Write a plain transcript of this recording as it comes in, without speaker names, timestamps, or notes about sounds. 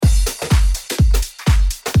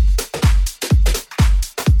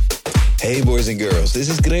Hey boys and girls, this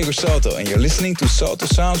is Gregor Salto and you're listening to Salto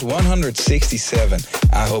Sounds 167.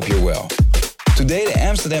 I hope you're well. Today the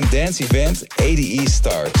Amsterdam dance event ADE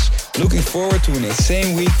starts. Looking forward to an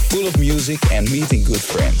insane week full of music and meeting good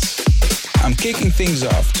friends. I'm kicking things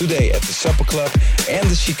off today at the Supper Club and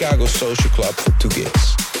the Chicago Social Club for 2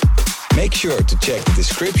 gigs. Make sure to check the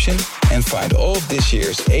description and find all of this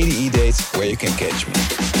year's ADE dates where you can catch me.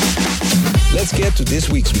 Let's get to this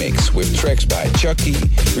week's mix with tracks by Chucky,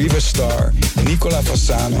 Riva Starr, Nicola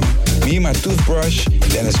Fasano, Me My Toothbrush,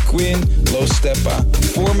 Dennis Quinn, Lo Steppa,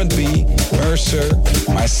 Format B, Mercer,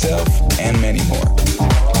 myself, and many more.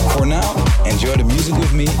 For now, enjoy the music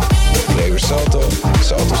with me, Gregor Salto,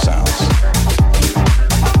 Salto Sounds.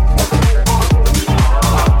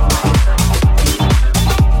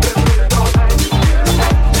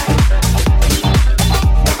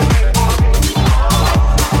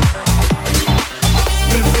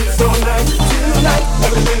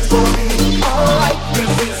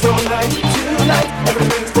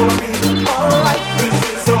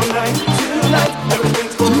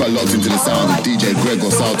 Locked into the sound of DJ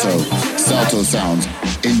Gregor Salto. Salto Sounds.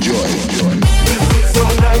 Enjoy. This is so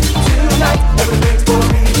nice tonight. Everything's for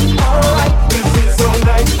me. Alright. This is so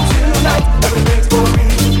nice tonight. Everything's for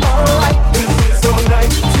me. Alright. This is so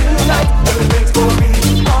nice tonight. Everything's for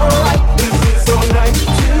me. Alright. This is so nice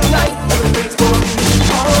tonight. Everything's for me.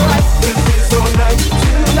 Alright. This is so nice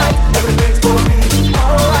tonight. Everything's for me.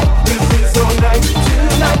 Alright. This is so nice tonight. Everything's for me. Alright. This is so nice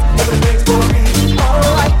tonight. Everything's for me. Alright.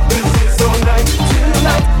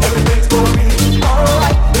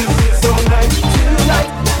 This is so nice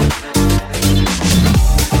tonight.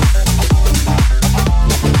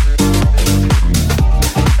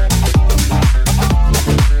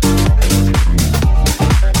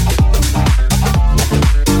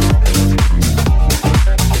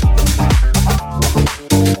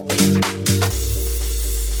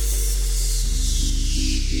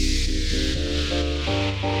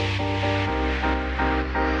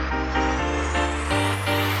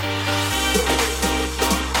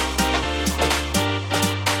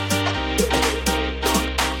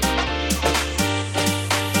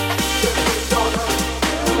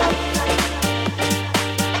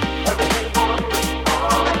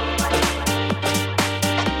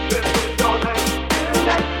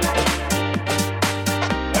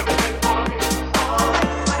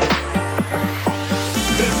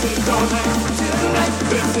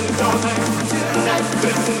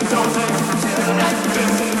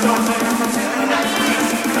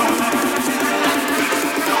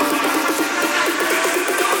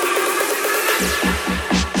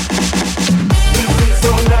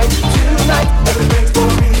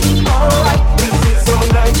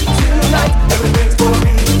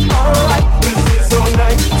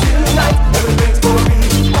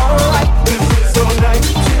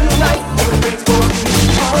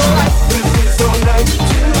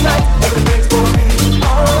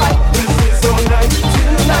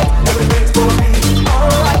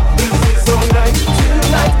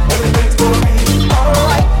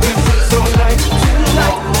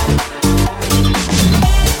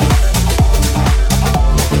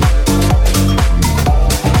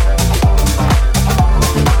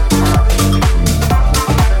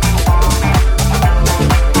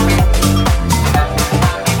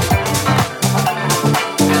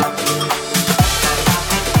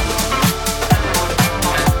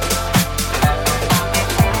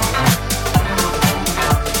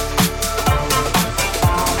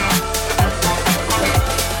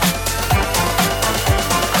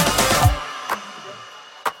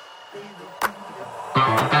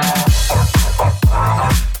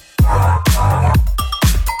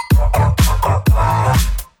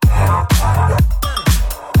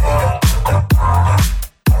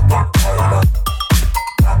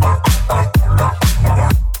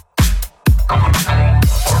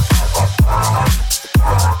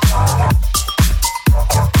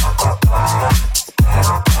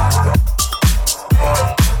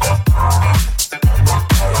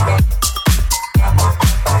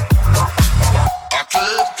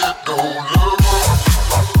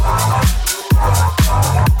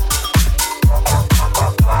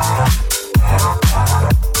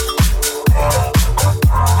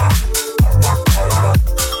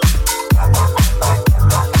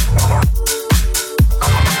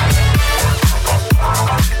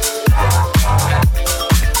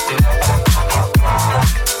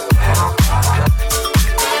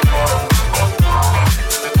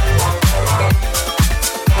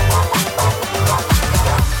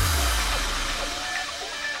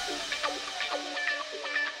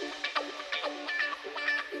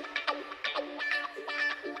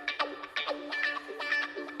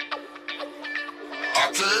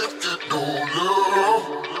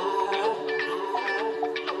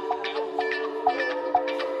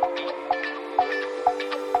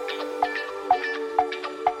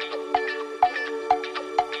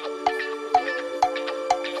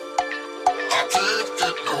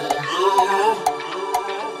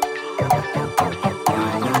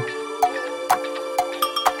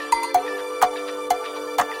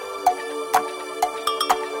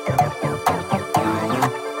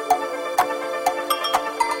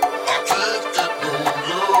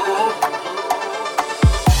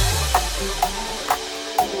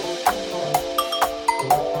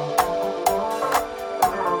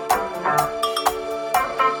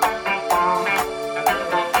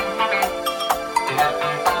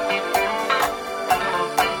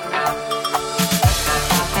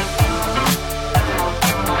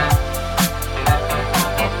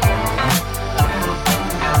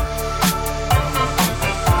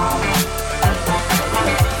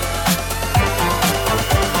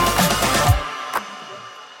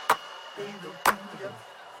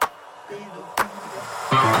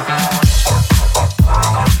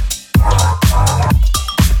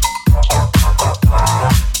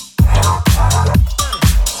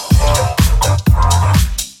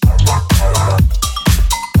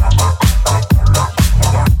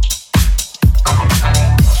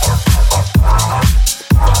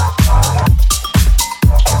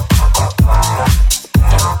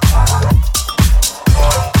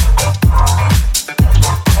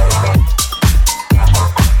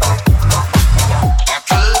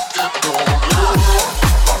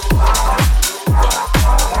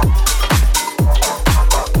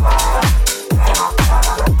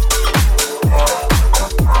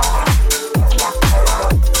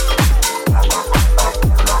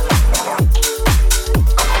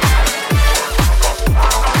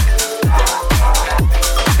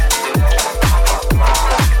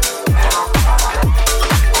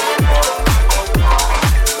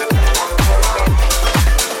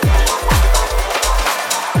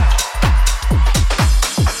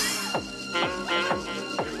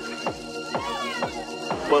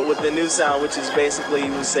 Sound, which is basically,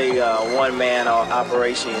 you would say, one-man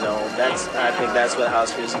operation. You know, I think that's what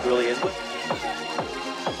house music really is.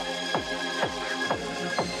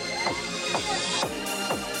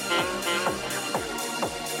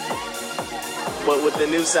 But with the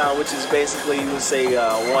new sound, which is basically, you would say,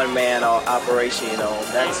 one-man operation. You know,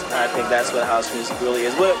 I think that's what house music really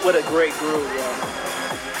is. What a great groove.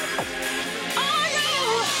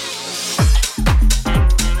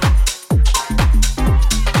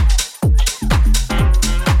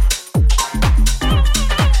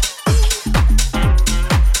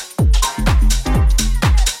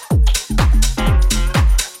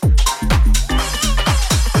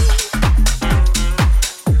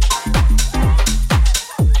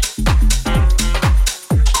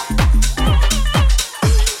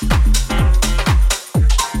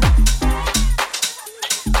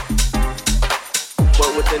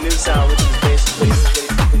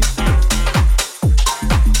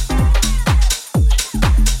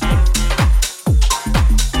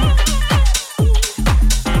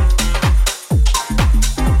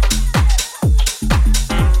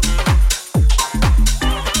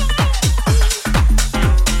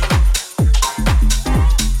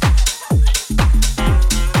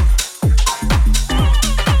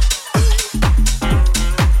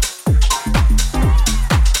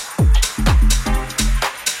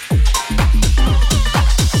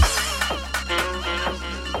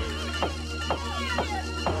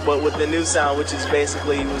 Sound, which is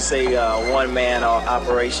basically, you would say, one-man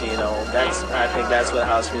operation. You know, I think that's what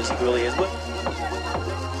house music really is.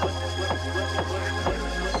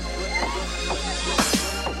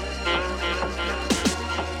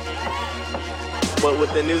 But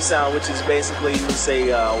with the new sound, which is basically, you would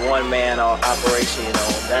say, one-man operation. You know,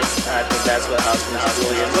 I think that's what house music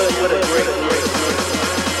really is. What a great.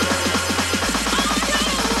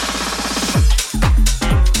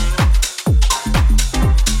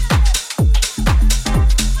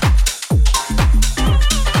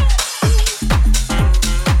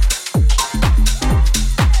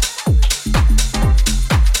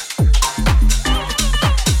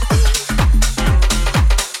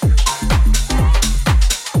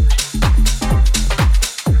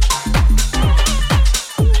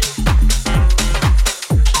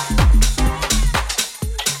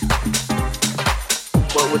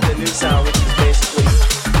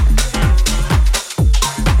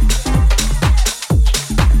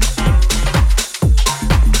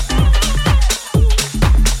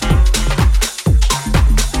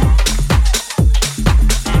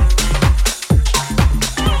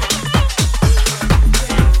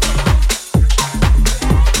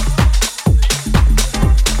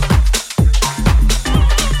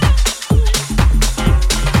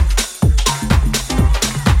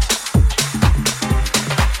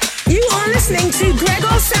 to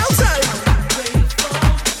Gregor Salto.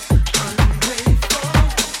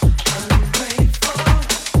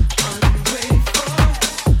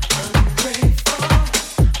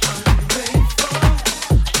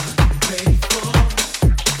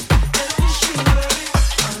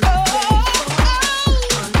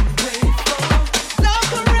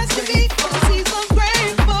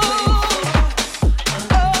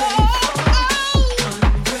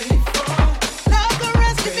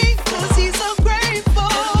 He's so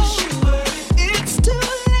grateful.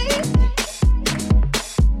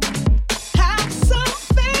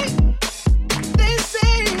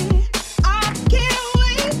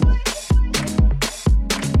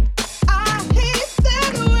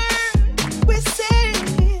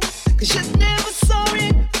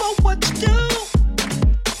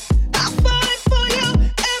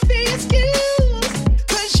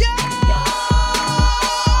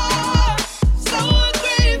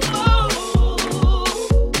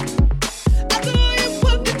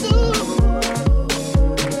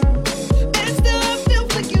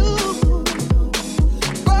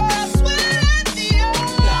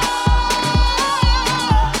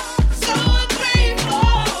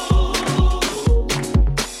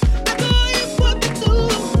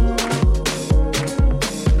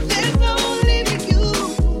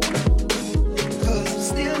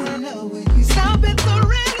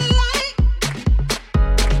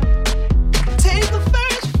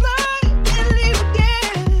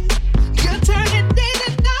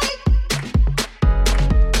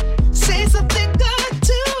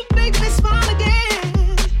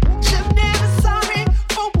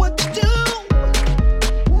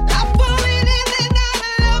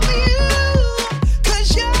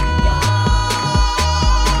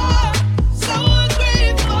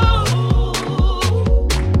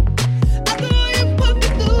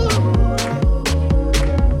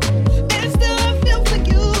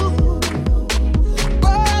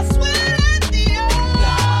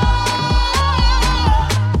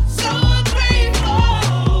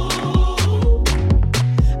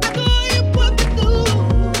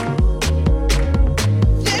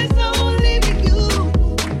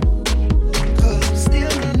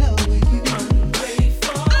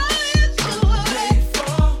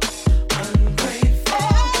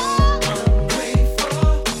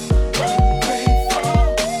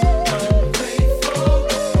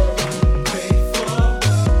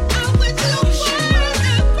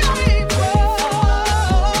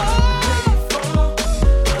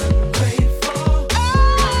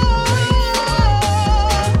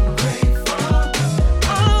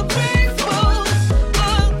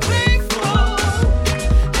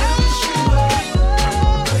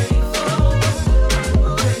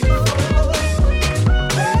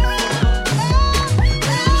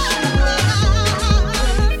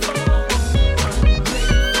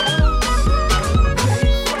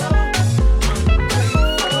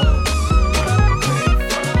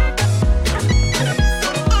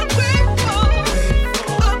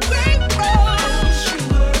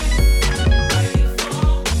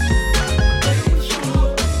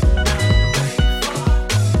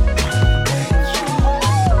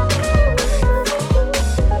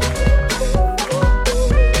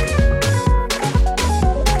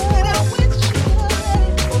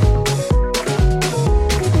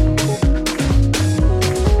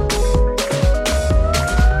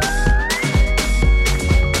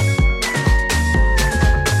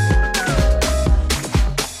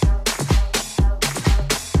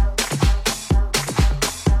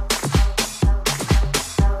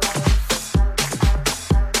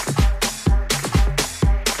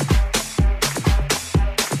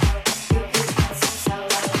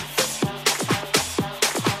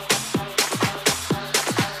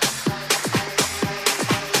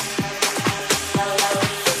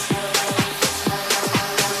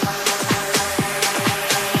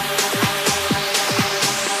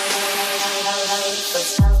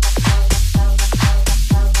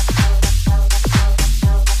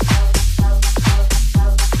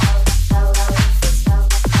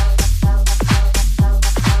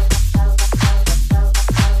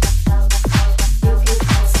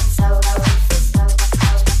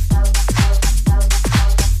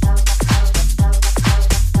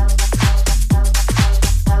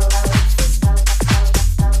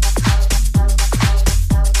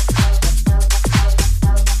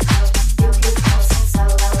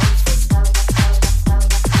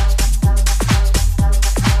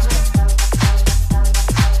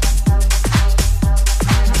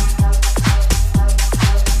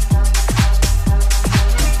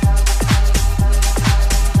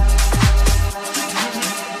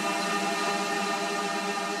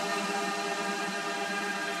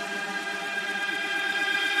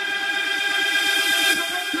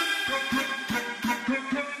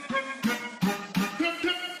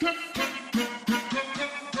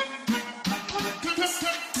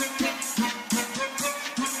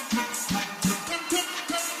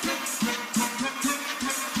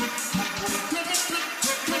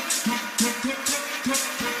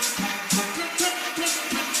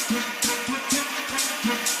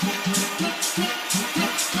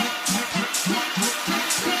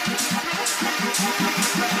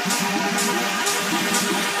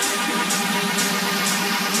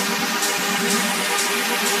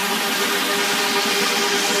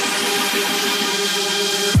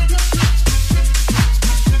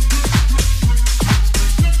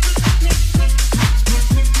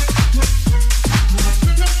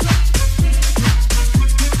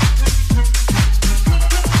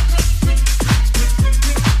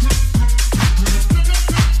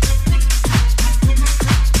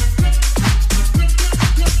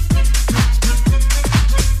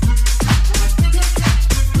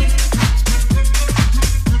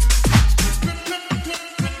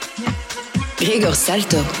 Gregor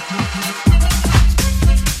Salto.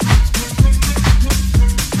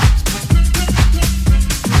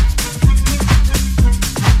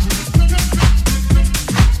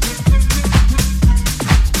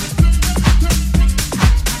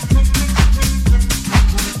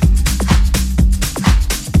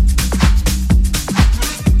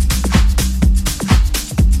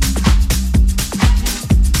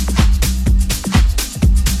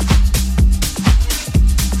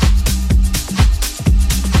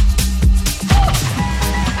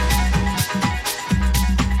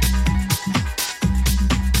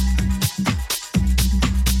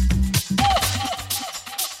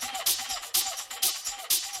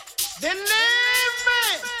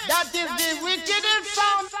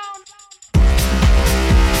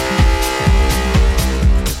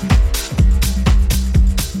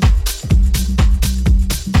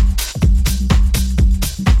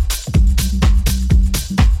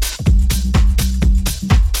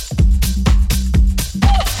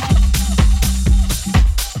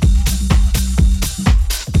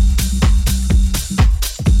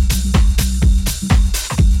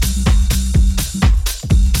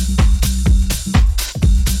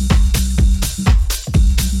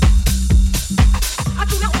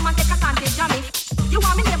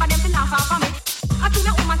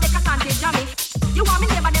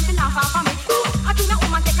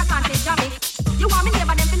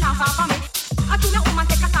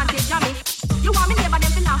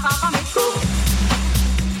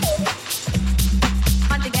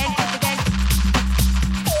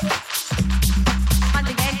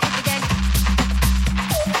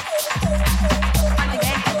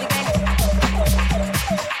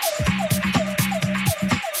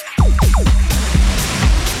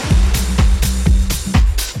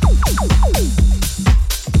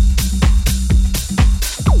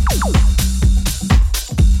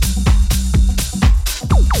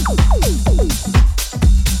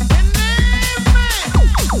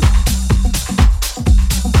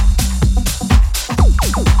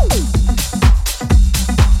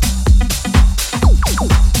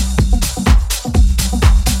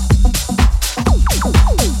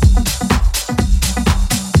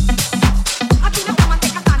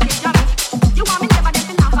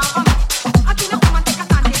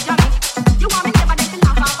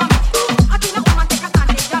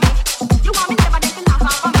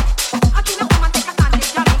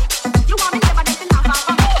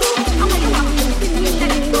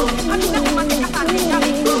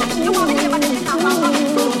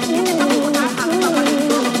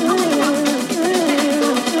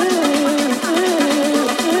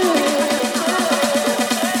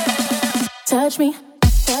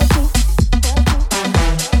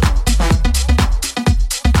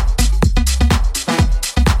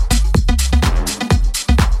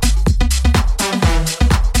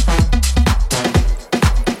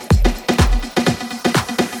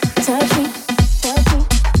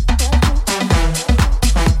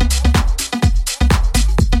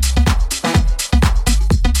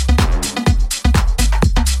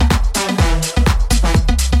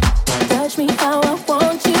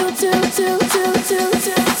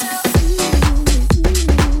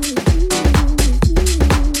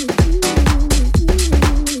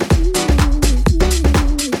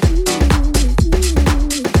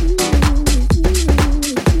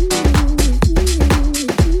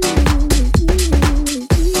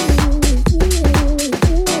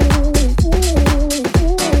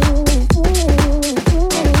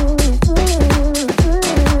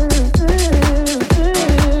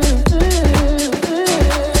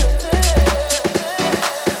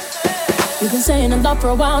 For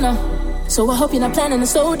a while now, so I hope you're not planning to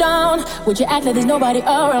slow down. Would you act like there's nobody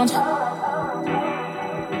around?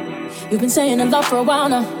 You've been saying a lot for a while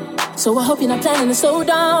now, so I hope you're not planning to slow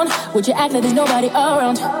down. Would you act like there's nobody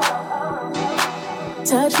around?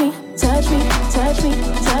 Touch me, touch me, touch me,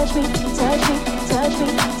 touch me, touch me, touch me,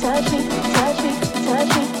 touch me, touch me,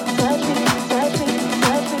 touch me, touch me, touch me, touch me,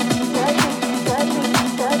 touch me, touch me, touch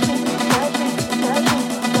me, touch me, touch me.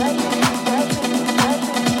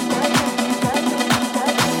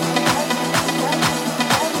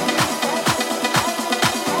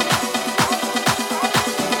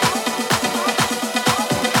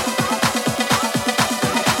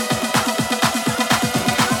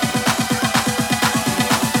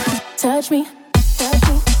 Touch me, touch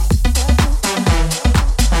me, touch me.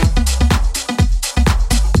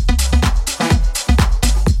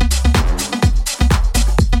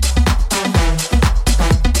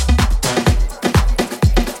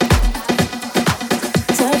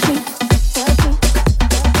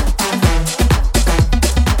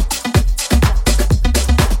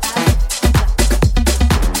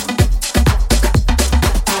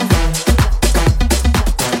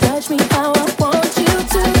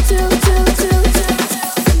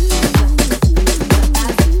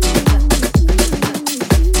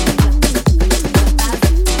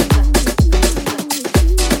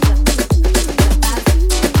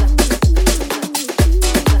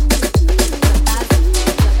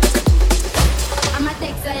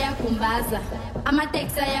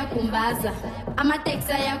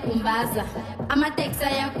 kumbaza, amatexa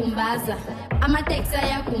ya kumbaza, amatexa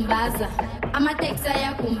ya kumbaza, amatexa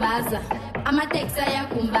ya kumbaza, amatexa ya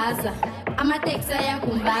kumbaza, amatexa ya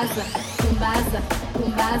kumbaza, kumbaza,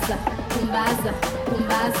 kumbaza, kumbaza,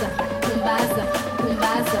 kumbaza, kumbaza,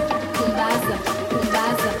 kumbaza, kumbaza,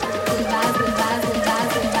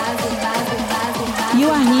 kumbaza, kumbaza. You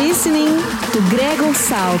are listening to Gregor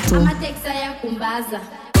Salto. Amatexa ya kumbaza.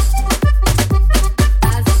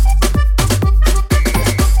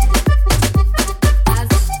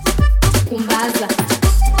 Kumbaza.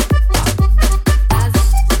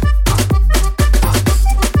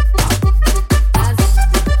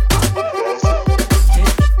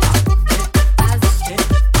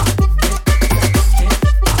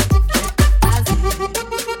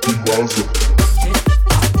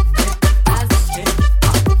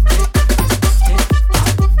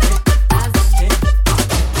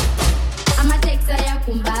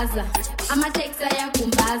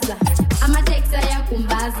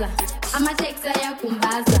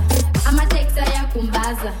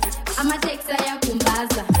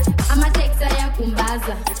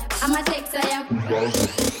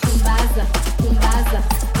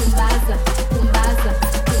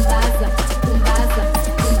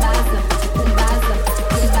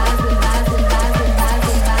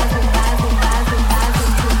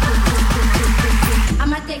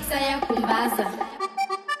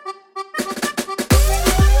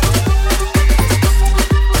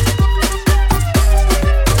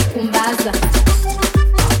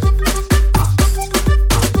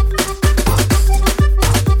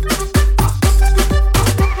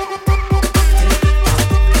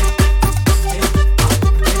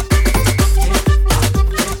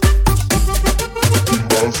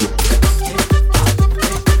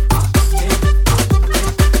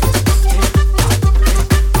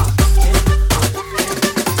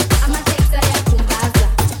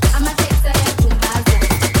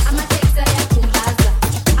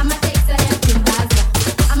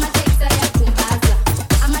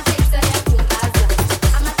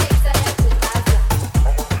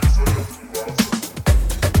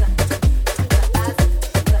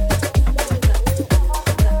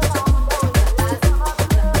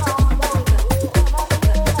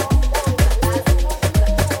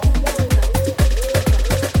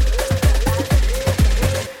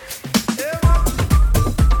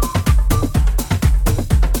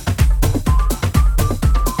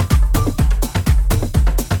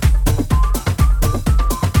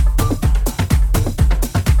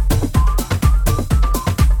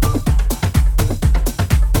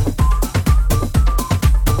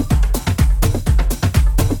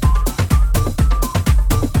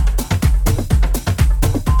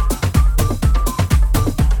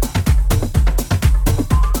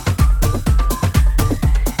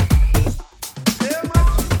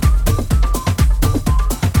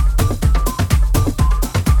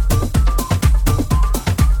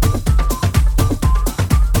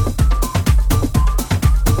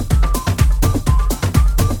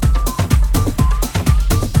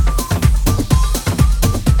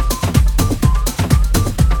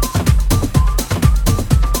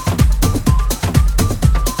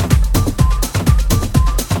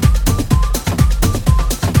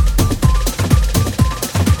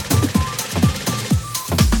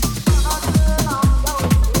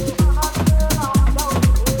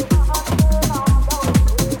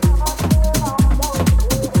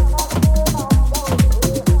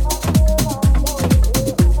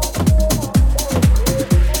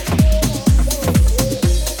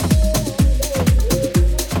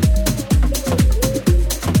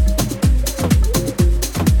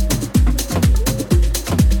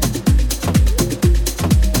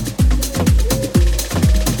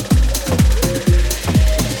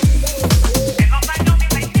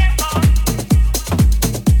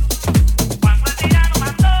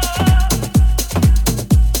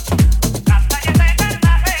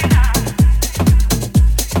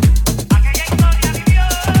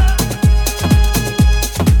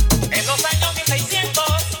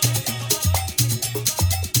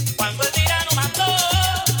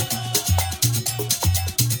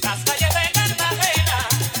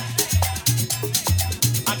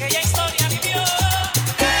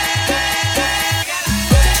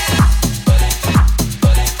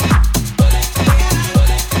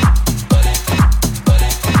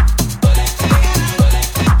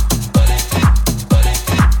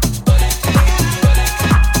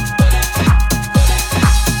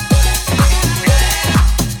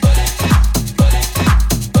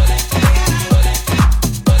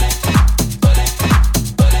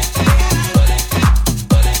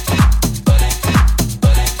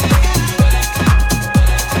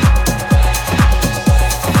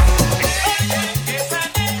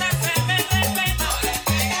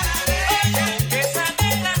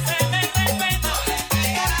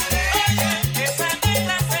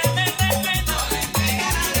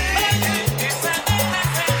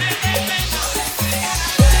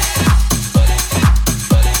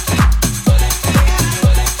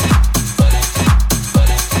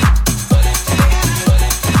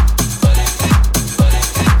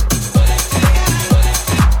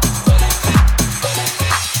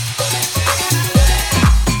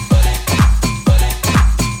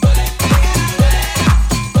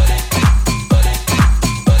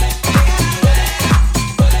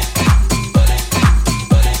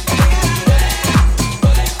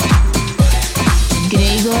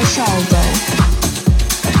 Gregor Salto.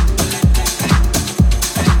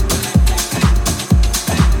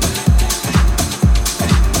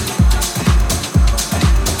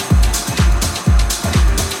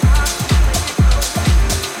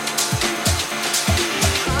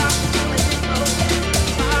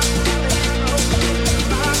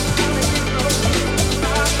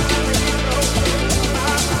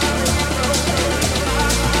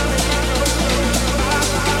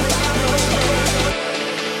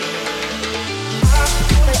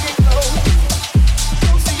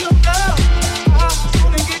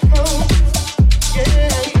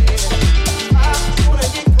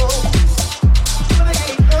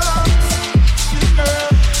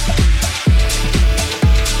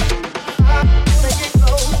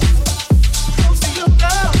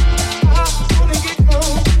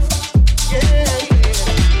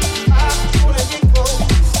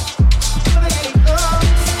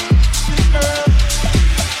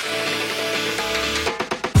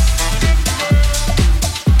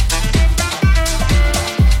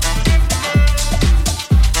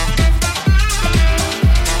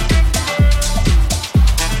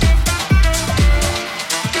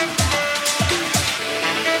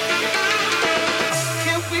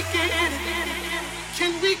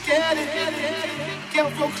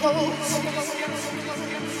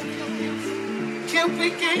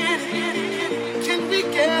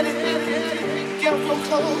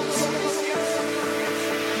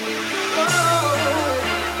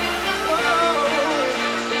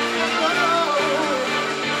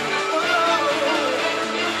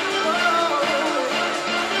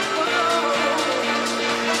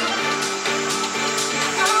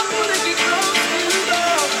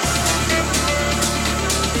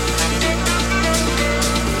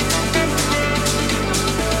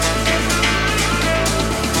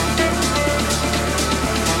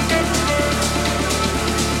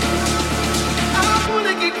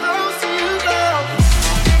 Get close to you, girl.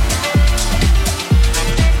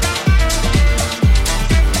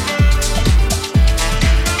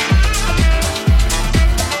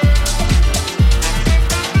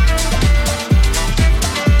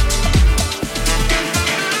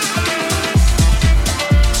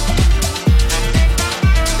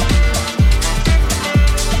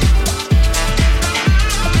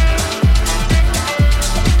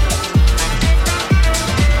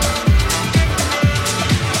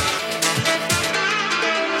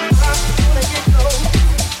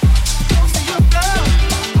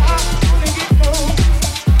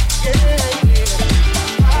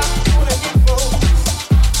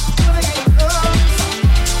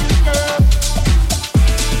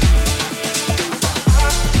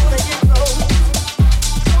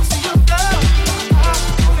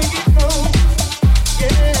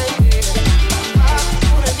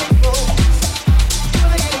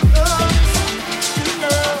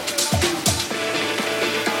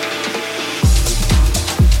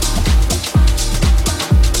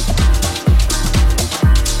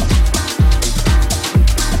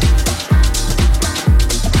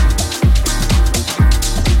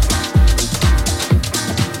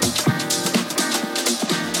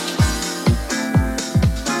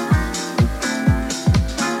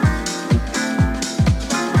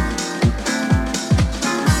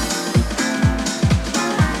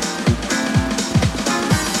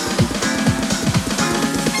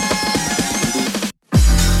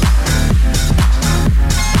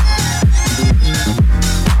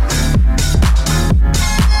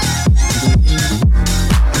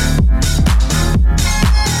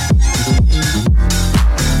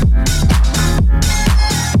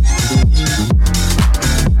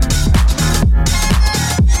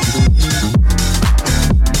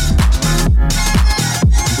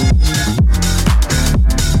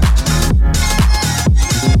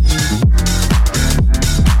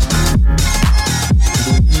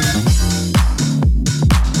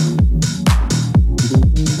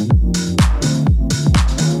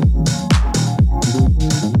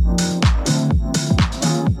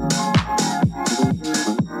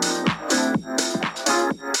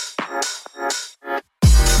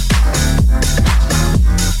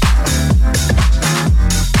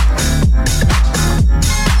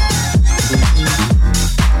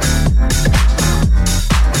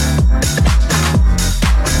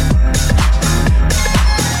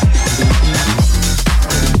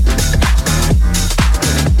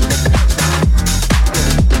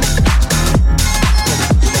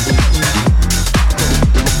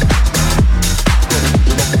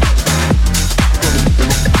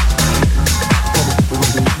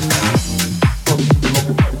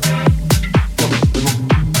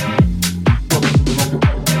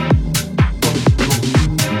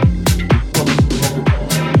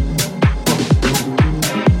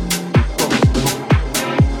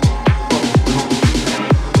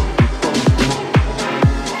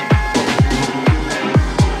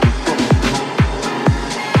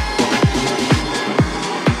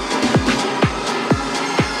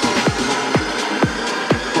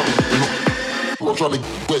 trying to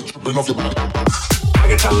get tripping off your body. I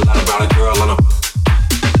can tell a lot about a girl on a.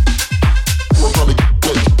 I'm trying to get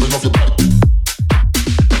tripping off your body.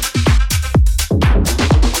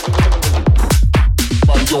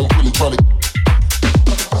 Body don't really trying to.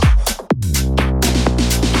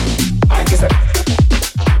 I guess I.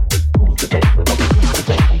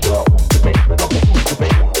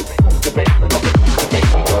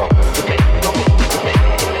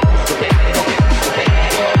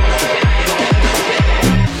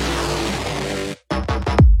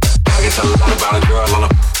 About a girl on a.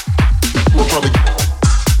 I'm trying to.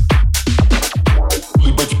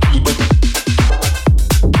 Really break it, really break it.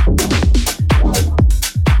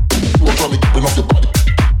 I'm trying to get it off your body.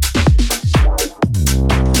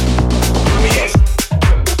 Yes.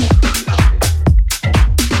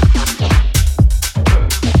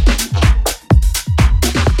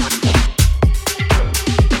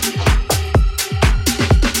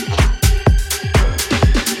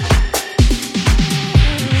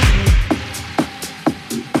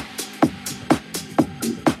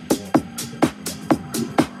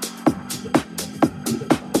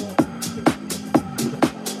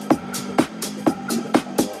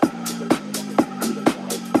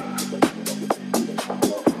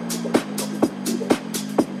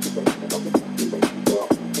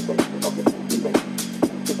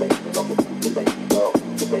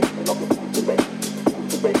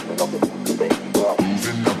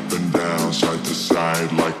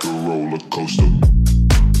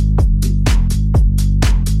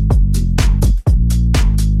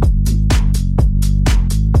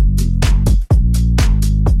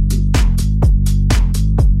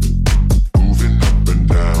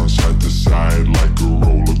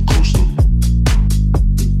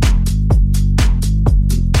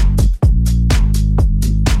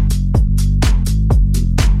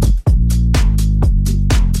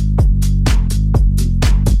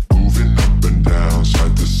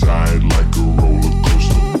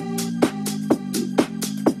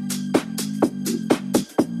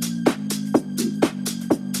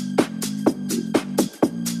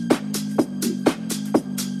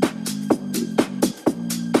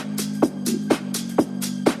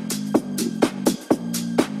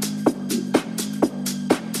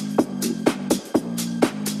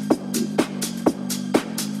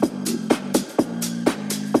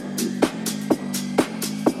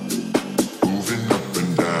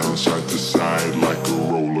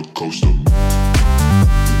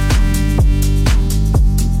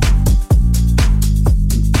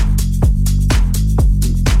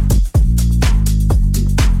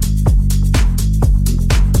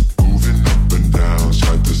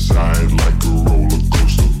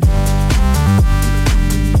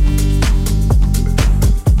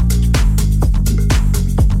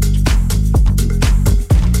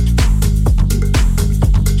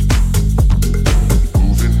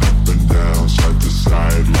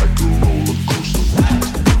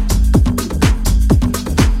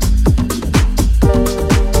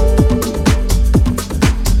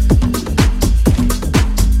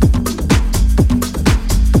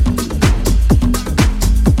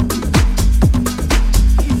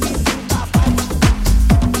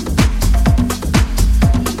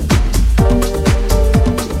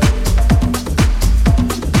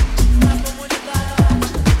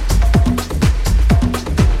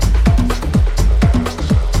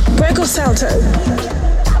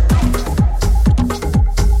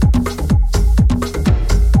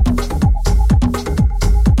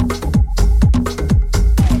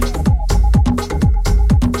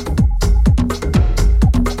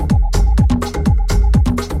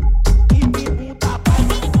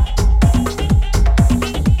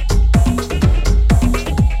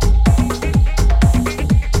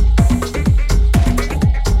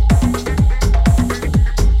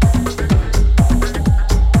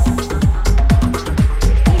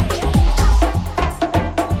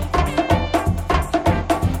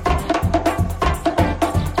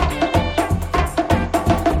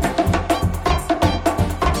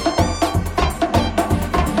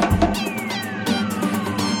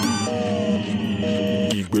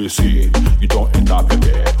 You don't enter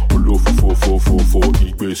pepe. Olo fo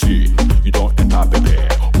igbesi. You don't enter pepe.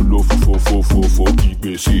 Olo fo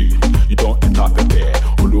igbesi. You don't enter pepe.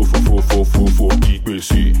 Olo fo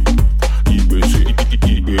igbesi. Igbesi.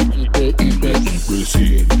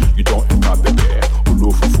 You don't enter pepe.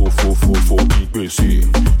 Olo fo igbesi.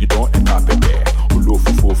 You don't enter pepe. Olo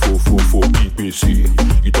fo igbesi.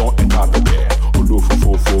 You don't enter pepe. Olo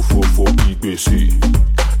fo igbesi.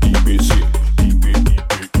 Igbesi.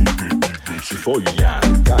 Before you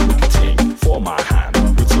yarn, gotta make a thing for my hand.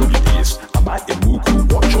 With your this, I might a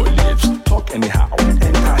muku, watch your lips. Talk anyhow,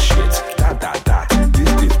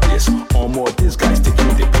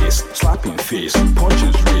 face,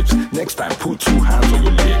 punches ribs. Next time, put 2 hands on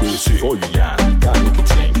your lips. For you yan, gotta make it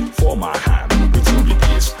think. For my hand, waiting with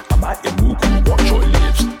this. Am I a mugu? Watch your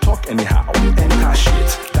lips. Talk anyhow, enter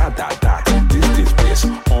shit. That. This.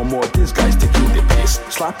 Or more, this guy's taking the piss.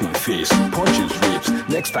 Slapping face, punches ribs.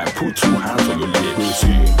 Next time, put 2 hands on your lips.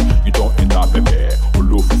 You don't enter pepe.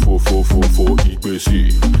 Olofofofofofo igbesi.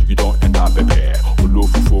 You don't enter pepe.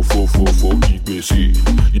 Olofofofofofo igbesi.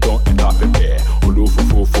 You don't enter pepe.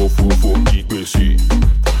 Olofofofofofo igbesi.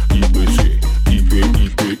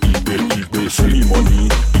 Free money,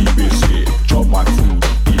 igbesi. Chop my food,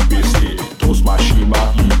 igbesi. Toast my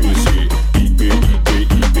shima, igbesi.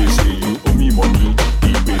 Igbesi. You owe me money,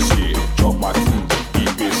 igbesi. Chop my food,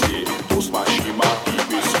 igbesi. Toast my shima,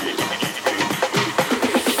 igbesi.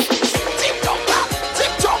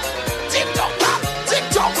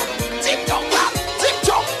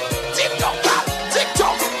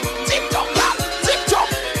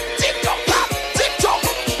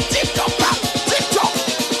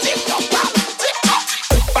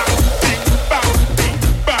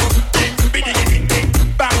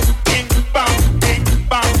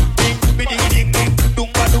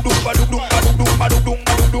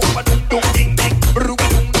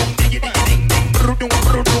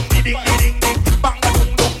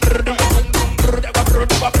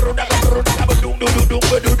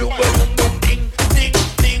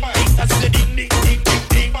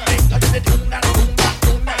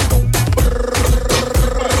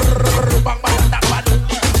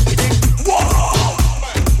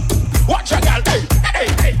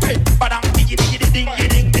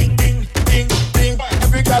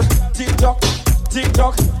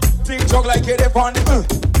 TikTok like it upon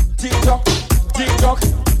TikTok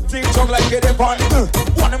like it upon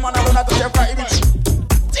one man alone at the private.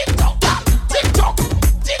 TikTok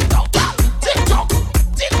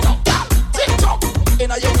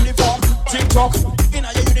in a uniform. TikTok in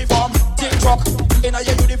a uniform. TikTok in a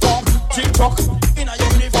uniform. TikTok in a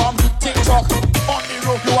uniform. TikTok on the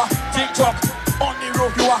roof you are. TikTok on the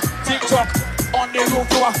roof you are. TikTok on the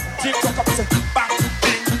roof you are. TikTok up say bang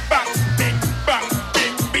bing bang bing bang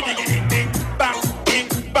bing biddy ding ding bang bing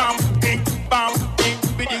bam bing bam bing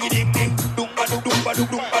biddy ding ding dum ba dum ba dum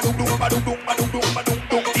ba dum ba dum ba dum ba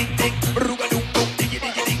dum ding ding bru ba dum ding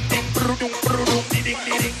ding ding ding bru dum ding ding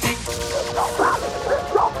ding ding.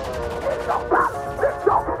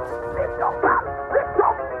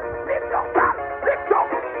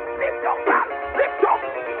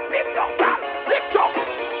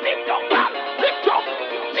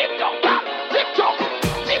 TikTok.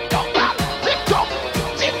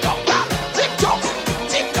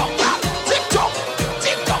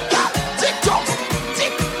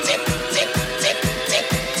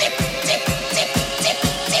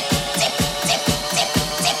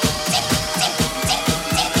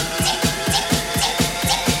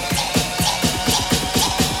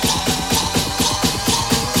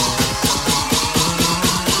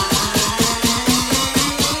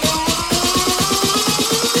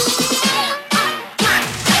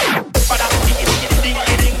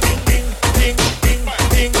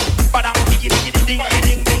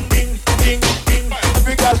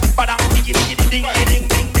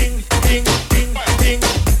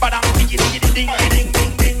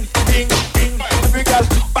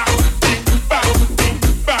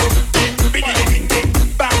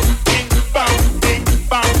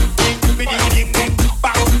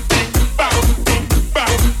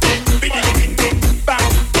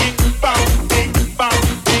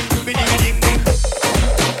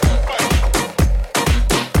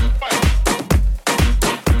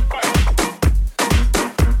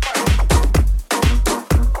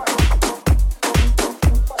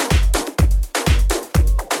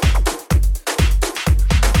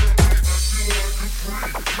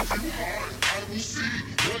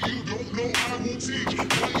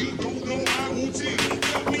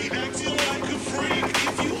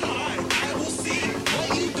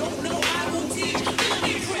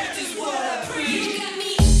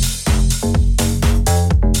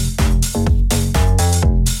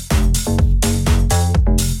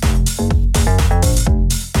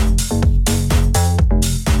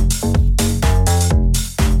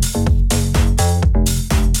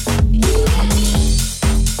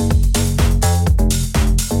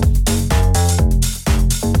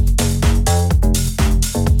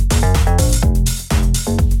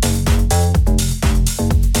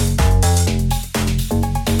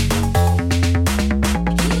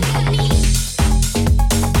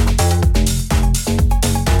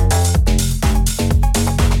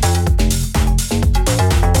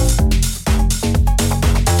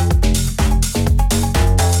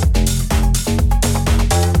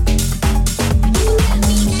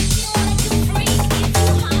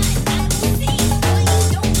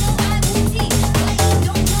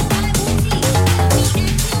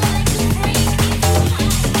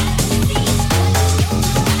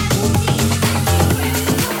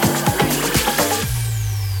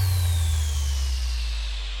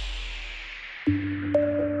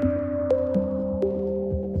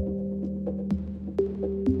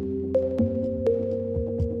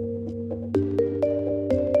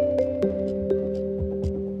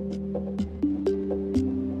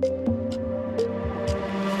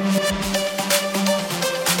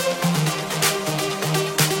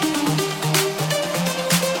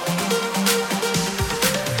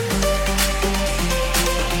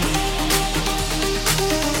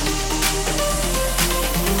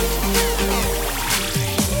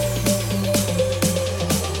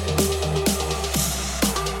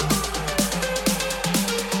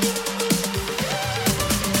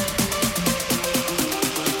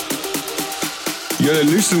 Jullie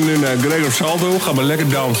luisteren nu naar Gregor Salto. Ga maar lekker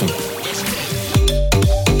dansen.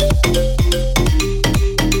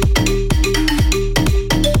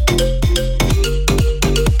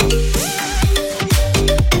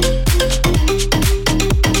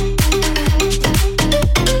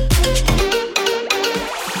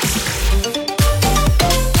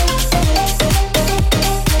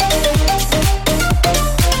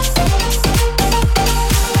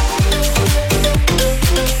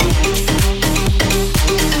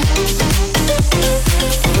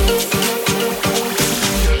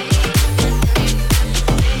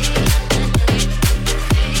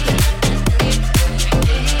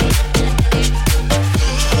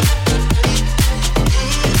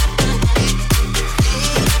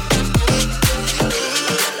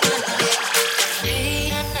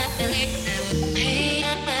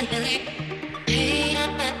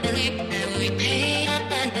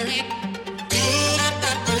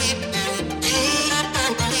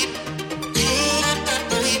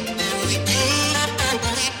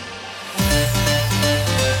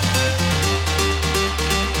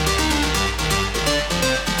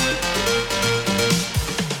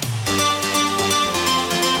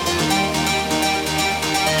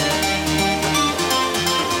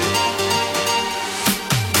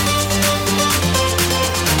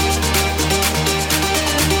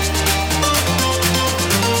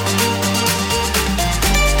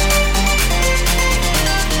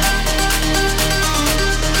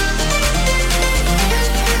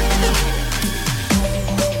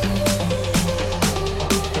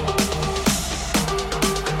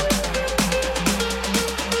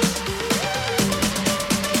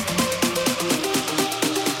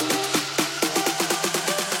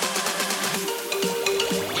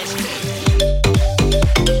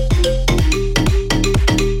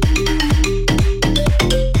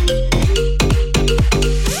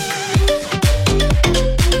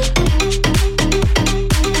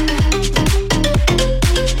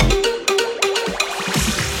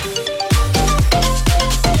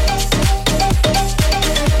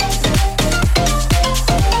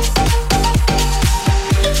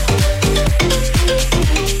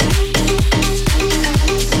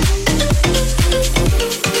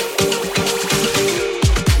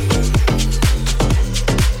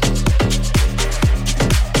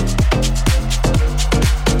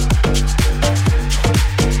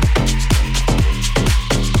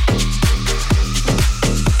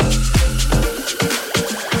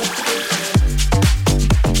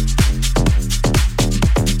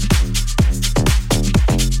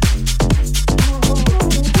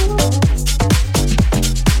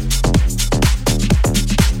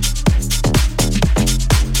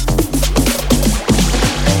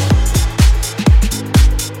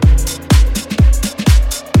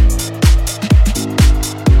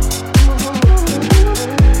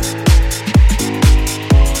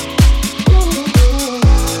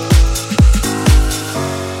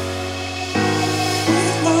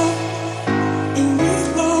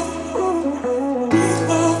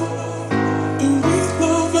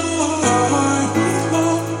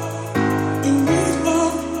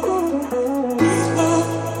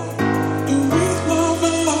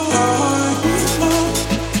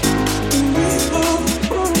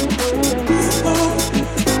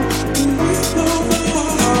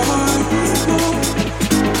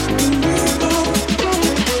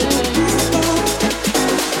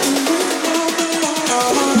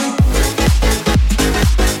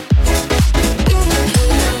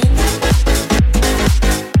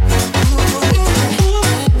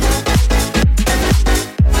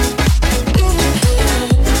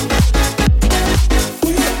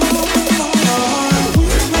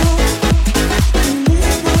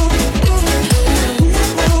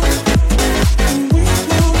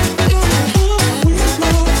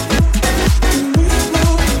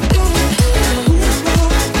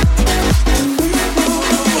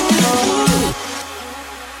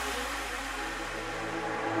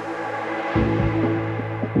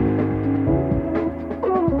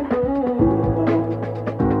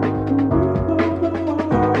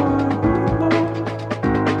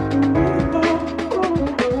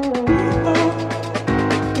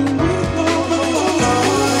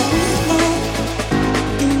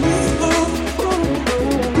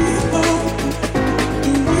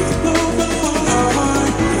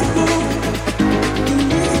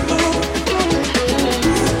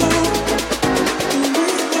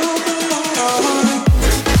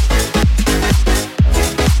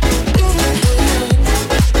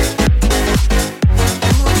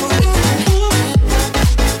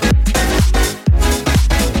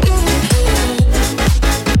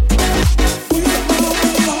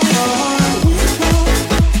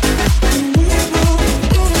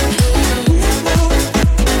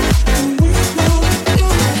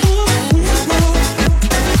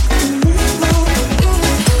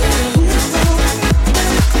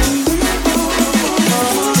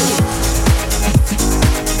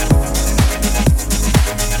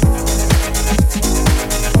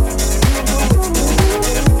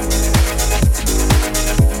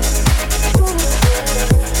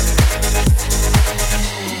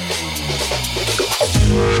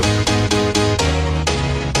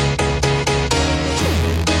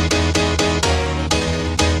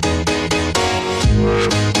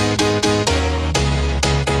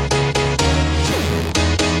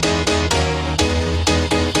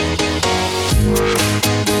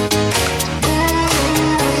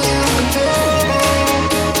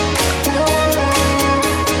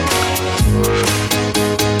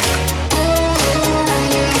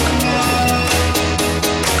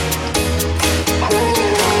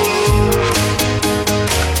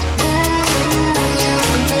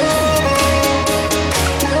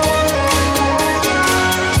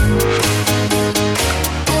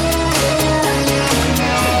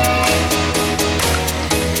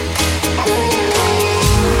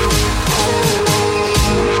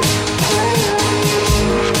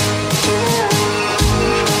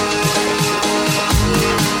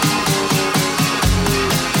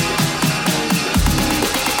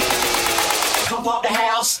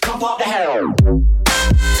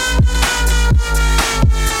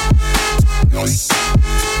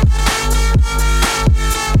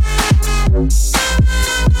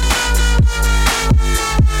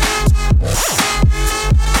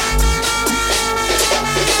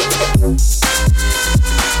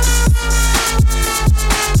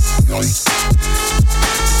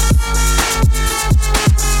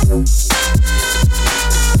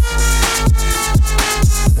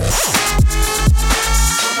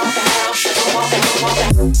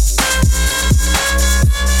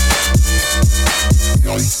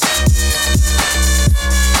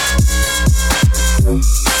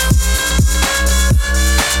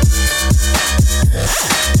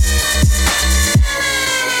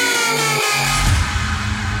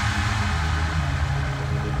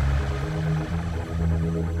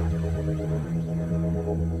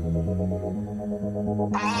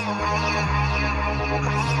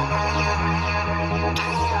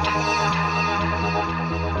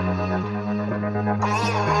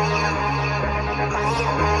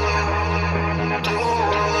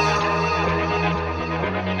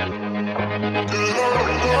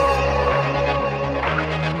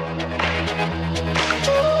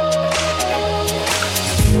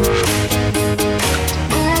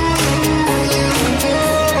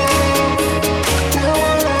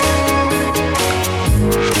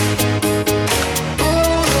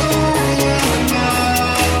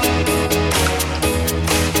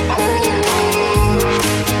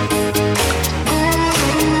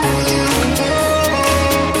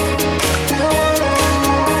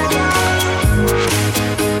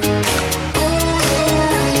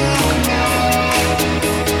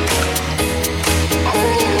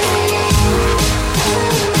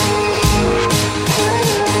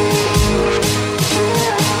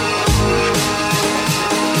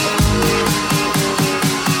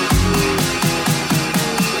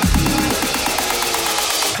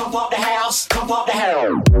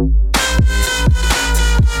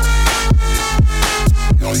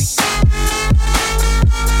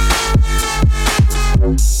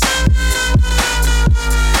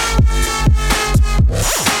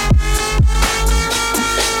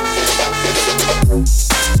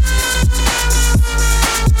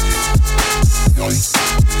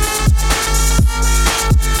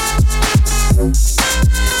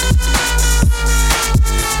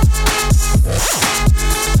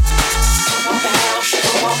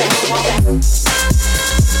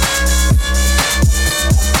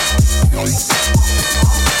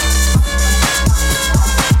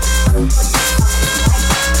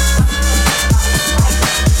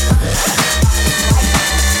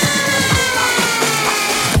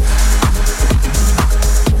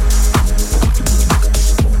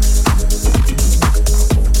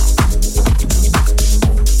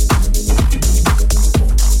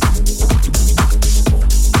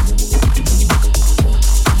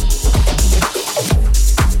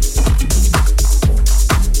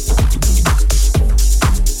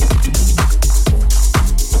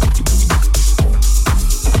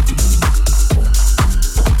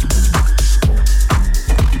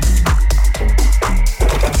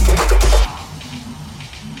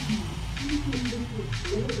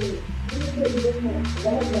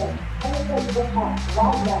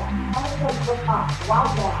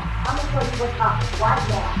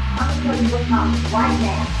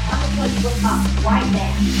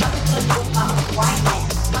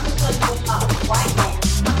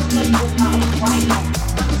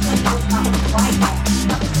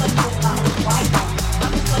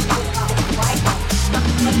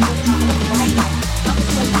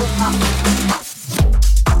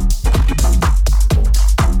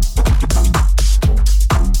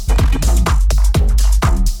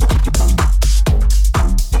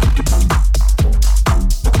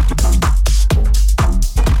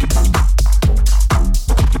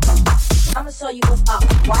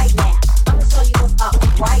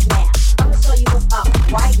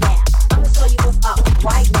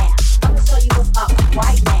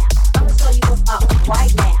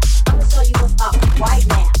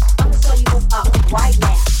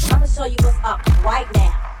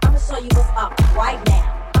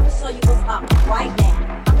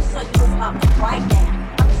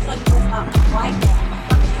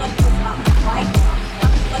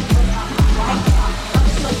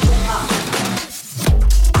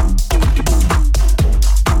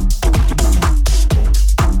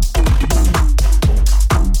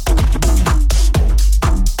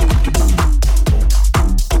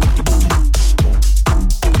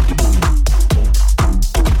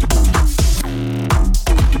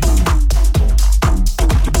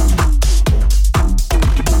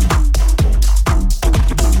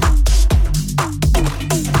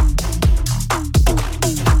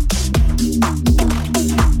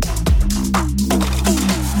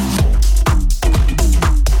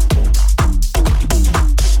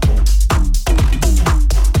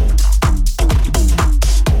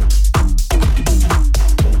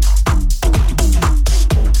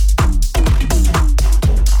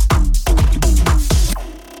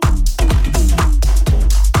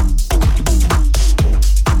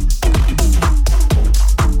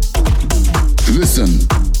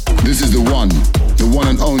 one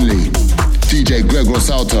and only DJ Gregor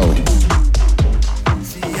Salto.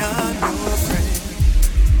 See, I'm your friend.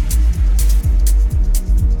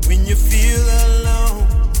 When you feel alone,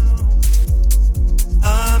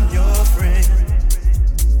 I'm your friend.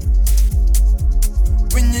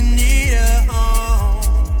 When you need a home,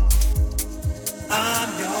 I'm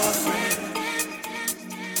your friend.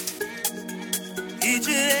 Each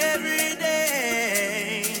and every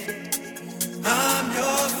day, I'm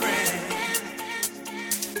your friend.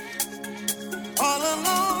 All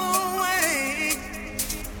along the way,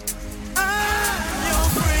 I'm your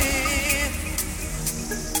friend.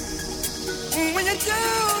 When you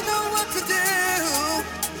don't know what to do,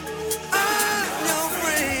 I'm your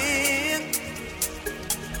friend.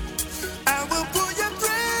 I will pull you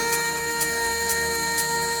through.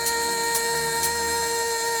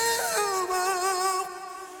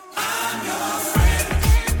 I'm your friend.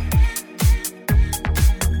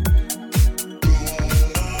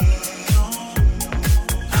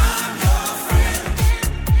 I'm your friend.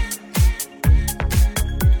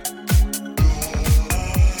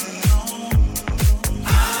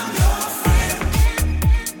 I'm your friend.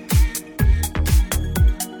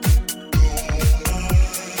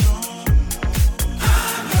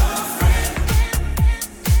 I'm your friend.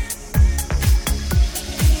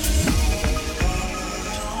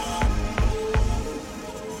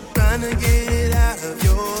 Trying to get it out of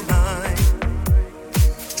your mind,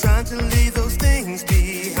 trying to leave those things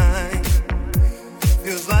behind.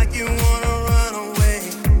 Feels like you wanna run away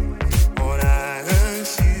when I hurt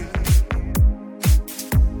you.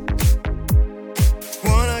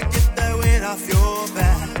 Wanna get that weight off your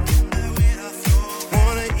back,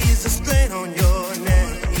 wanna ease the strain on your neck.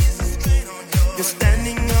 You're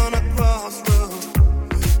standing on a crossroad,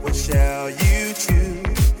 what shall you